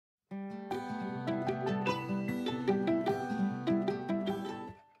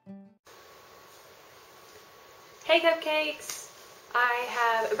Hey cupcakes! I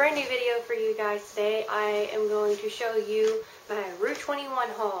have a brand new video for you guys today. I am going to show you my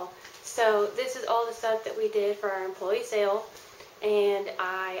Rue21 haul. So this is all the stuff that we did for our employee sale, and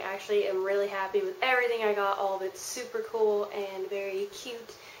I actually am really happy with everything I got. All of it's super cool and very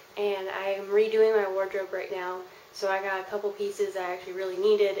cute, and I am redoing my wardrobe right now. So I got a couple pieces that I actually really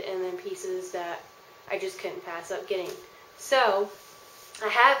needed, and then pieces that I just couldn't pass up getting. So I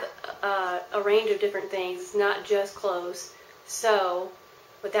have a range of different things, not just clothes. So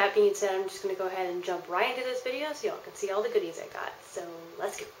with that being said, I'm just going to go ahead and jump right into this video so y'all can see all the goodies I got. So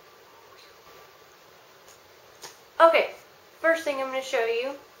let's go. Okay, first thing I'm going to show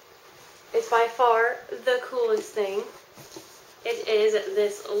you is by far the coolest thing. It is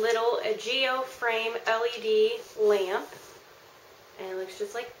this little Geo frame LED lamp, and it looks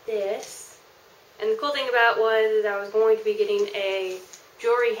just like this. And the cool thing about it was I was going to be getting a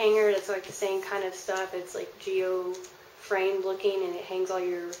jewelry hanger that's like the same kind of stuff. It's like Geo framed looking, and it hangs all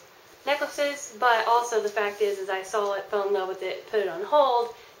your necklaces. But also the fact is I saw it, fell in love with it, put it on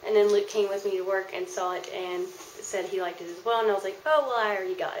hold, and then Luke came with me to work and saw it and said he liked it as well. And I was like, oh well, I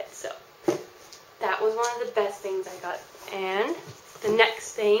already got it. So that was one of the best things I got. And the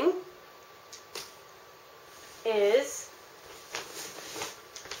next thing is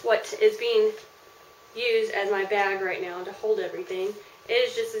what is being used as my bag right now to hold everything. It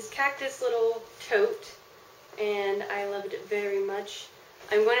is just this cactus little tote, and I loved it very much.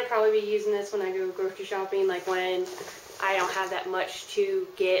 I'm going to probably be using this when I go grocery shopping, like when I don't have that much to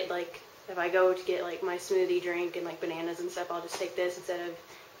get. Like if I go to get like my smoothie drink and like bananas and stuff, I'll just take this instead of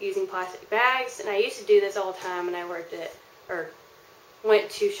using plastic bags. And I used to do this all the time when I worked at, or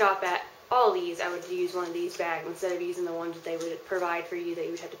went to shop at Aldi's. I would use one of these bags instead of using the ones that they would provide for you that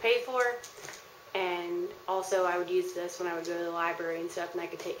you would have to pay for. And also I would use this when I would go to the library and stuff, and I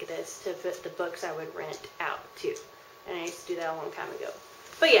could take this to fit the books I would rent out too. And I used to do that a long time ago.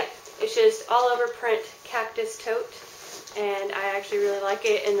 But yeah, it's just all over print cactus tote, and I actually really like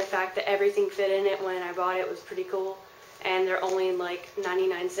it, and the fact that everything fit in it when I bought it was pretty cool. And they're only like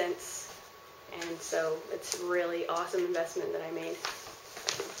 99 cents, and so it's a really awesome investment that I made.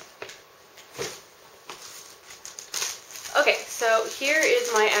 Okay, so here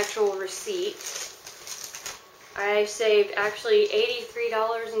is my actual receipt. I saved actually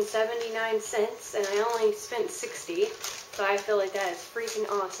 $83.79, and I only spent $60, so I feel like that is freaking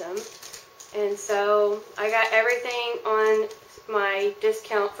awesome. And so I got everything on my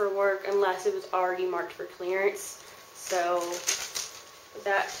discount for work unless it was already marked for clearance. So with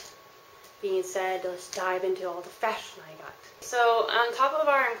that being said, let's dive into all the fashion I got. So on top of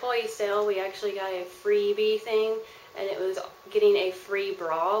our employee sale, we actually got a freebie thing, and it was getting a free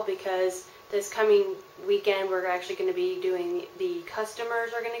bra, because this coming weekend we're actually going to be doing, the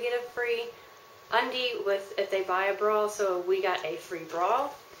customers are going to get a free undie with if they buy a bra, so we got a free bra.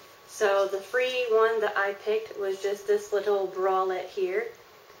 So the free one that I picked was just this little bralette here,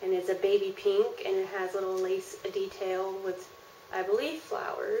 and it's a baby pink, and it has little lace detail with, I believe,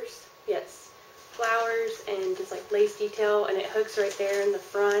 flowers. Yes, flowers and just like lace detail, and it hooks right there in the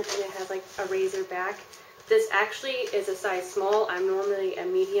front, and it has like a razor back. This actually is a size small. I'm normally a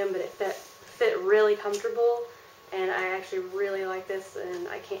medium, but it fit really comfortable, and I actually really like this, and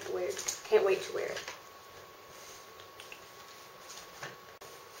I can't wait to wear it.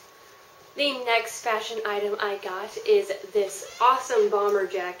 The next fashion item I got is this awesome bomber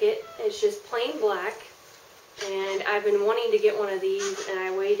jacket. It's just plain black, and I've been wanting to get one of these, and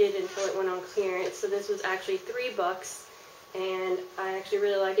I waited until it went on clearance. So this was actually $3, and I actually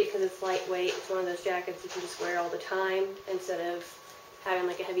really like it because it's lightweight. It's one of those jackets you can just wear all the time instead of having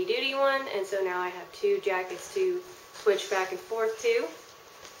like a heavy duty one. And so now I have two jackets to switch back and forth to,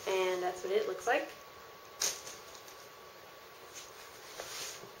 and that's what it looks like.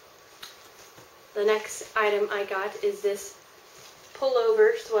 The next item I got is this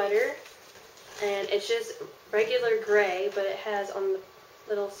pullover sweater, and it's just regular gray, but it has on the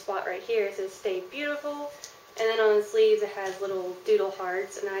little spot right here, it says "Stay Beautiful," and then on the sleeves it has little doodle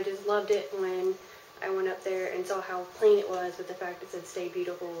hearts, and I just loved it when I went up there and saw how plain it was, but the fact that it said "Stay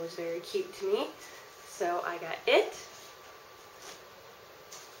Beautiful" was very cute to me, so I got it.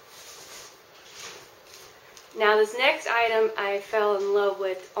 Now this next item I fell in love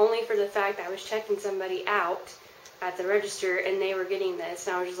with only for the fact that I was checking somebody out at the register, and they were getting this,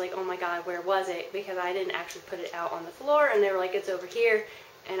 and I was just like, oh my god, where was it? Because I didn't actually put it out on the floor, and they were like, it's over here,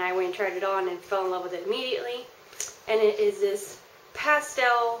 and I went and tried it on and fell in love with it immediately. And it is this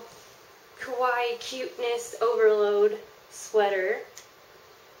pastel kawaii cuteness overload sweater,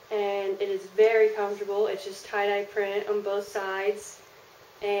 and it is very comfortable. It's just tie-dye print on both sides,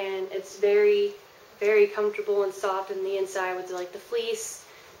 and it's very very comfortable and soft on the inside with like the fleece,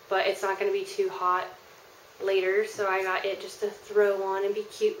 but it's not going to be too hot later, so I got it just to throw on and be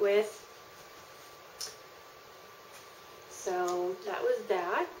cute with. So that was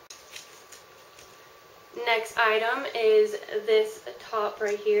that. Next item is this top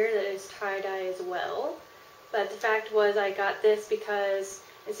right here that is tie-dye as well. But the fact was I got this because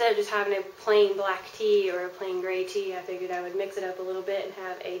instead of just having a plain black tee or a plain gray tee, I figured I would mix it up a little bit and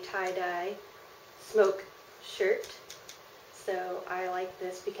have a tie-dye smoke shirt. So I like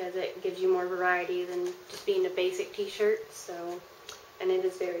this because it gives you more variety than just being a basic t-shirt. And it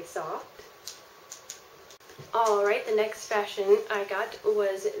is very soft. Alright, the next fashion I got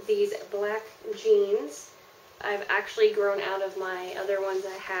was these black jeans. I've actually grown out of my other ones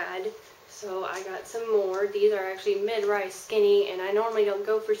I had, so I got some more. These are actually mid-rise skinny, and I normally don't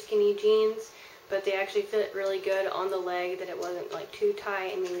go for skinny jeans, but they actually fit really good on the leg, that it wasn't like too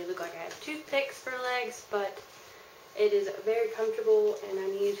tight and made me look like I had toothpicks for legs, but it is very comfortable, and I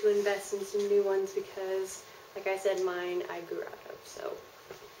needed to invest in some new ones because, like I said, mine I grew out of, so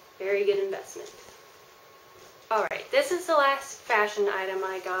very good investment. Alright, this is the last fashion item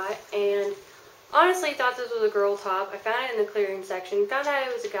I got, and honestly thought this was a girl top. I found it in the clearance section, found out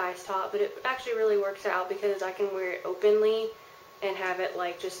it was a guy's top, but it actually really works out because I can wear it openly and have it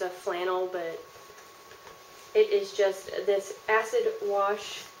like just a flannel, but it is just this acid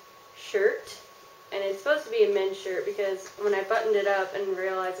wash shirt, and it's supposed to be a men's shirt because when I buttoned it up and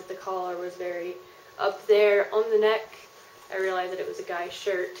realized that the collar was very up there on the neck, I realized that it was a guy's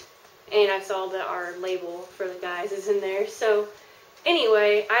shirt. And I saw that our label for the guys is in there. So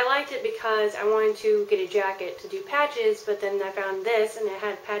anyway, I liked it because I wanted to get a jacket to do patches, but then I found this and it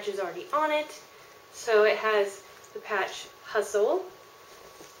had patches already on it. So it has the patch Hustle,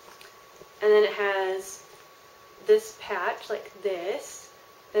 and then it has this patch like this,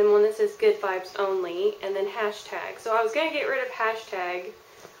 then one that says Good Vibes Only, and then hashtag. So I was going to get rid of hashtag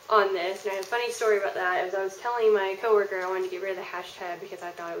on this, and I have a funny story about that. As I was telling my coworker I wanted to get rid of the hashtag because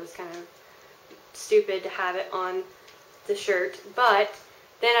I thought it was kind of stupid to have it on the shirt, but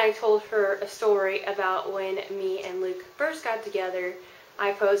then I told her a story about when me and Luke first got together.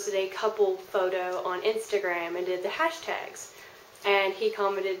 I posted a couple photo on Instagram and did the hashtags, and he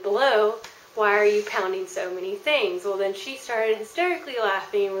commented below, "Why are you pounding so many things?" Well, then she started hysterically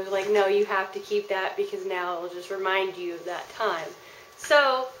laughing and was like, "No, you have to keep that because now it will just remind you of that time."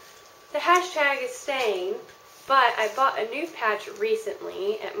 So the hashtag is staying, but I bought a new patch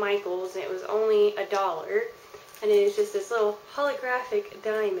recently at Michael's, and it was only $1, and it is just this little holographic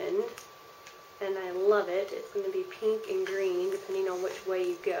diamond, and I love it. It's going to be pink and green depending on which way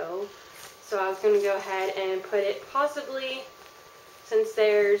you go. So I was going to go ahead and put it possibly, since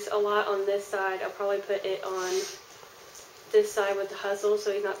there's a lot on this side, I'll probably put it on this side with the Hustle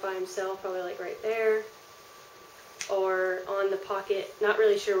so he's not by himself, probably like right there, or on the pocket. Not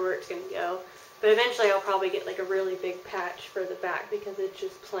really sure where it's going to go, but eventually I'll probably get like a really big patch for the back because it's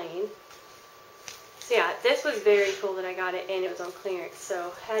just plain. So yeah, this was very cool that I got it, and it was on clearance,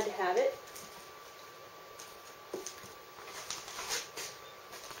 so had to have it.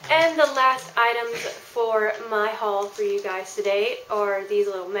 And the last items for my haul for you guys today are these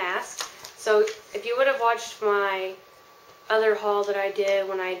little masks. So if you would have watched my other haul that I did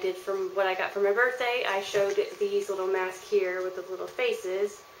when I did from what I got for my birthday, I showed these little masks here with the little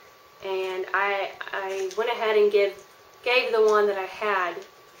faces, and I went ahead and gave the one that I had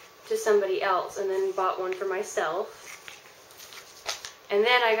to somebody else and then bought one for myself. And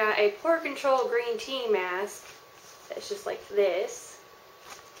then I got a Pore Control green tea mask that's just like this,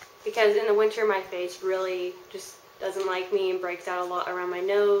 because in the winter my face really just doesn't like me and breaks out a lot around my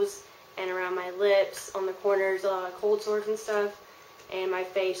nose and around my lips, on the corners, a lot of cold sores and stuff, and my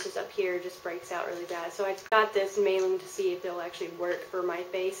face just up here just breaks out really bad. So I got this mailing to see if it'll actually work for my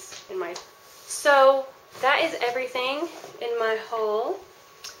face and my... So that is everything in my haul,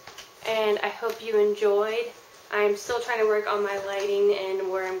 and I hope you enjoyed. I'm still trying to work on my lighting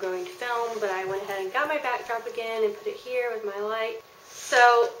and where I'm going to film, but I went ahead and got my backdrop again and put it here with my light.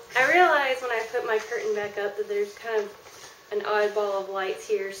 So I realized when I put my curtain back up that there's kind of an oddball of lights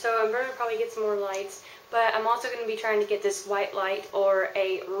here, so I'm going to probably get some more lights, but I'm also going to be trying to get this white light or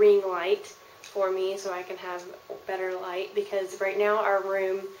a ring light for me so I can have better light, because right now our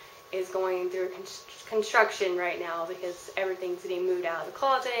room is going through construction right now because everything's getting moved out of the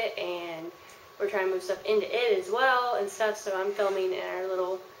closet and we're trying to move stuff into it as well and stuff, so I'm filming in our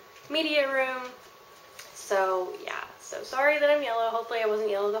little media room. So yeah, so sorry that I'm yellow. Hopefully I wasn't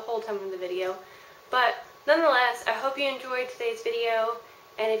yellow the whole time in the video, but nonetheless, I hope you enjoyed today's video,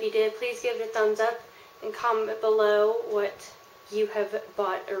 and if you did, please give it a thumbs up and comment below what you have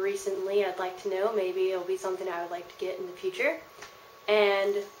bought recently. I'd like to know. Maybe it'll be something I would like to get in the future.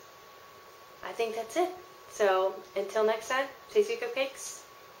 And I think that's it. So until next time, stay sweet, cupcakes,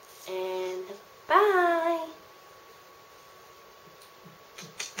 and bye!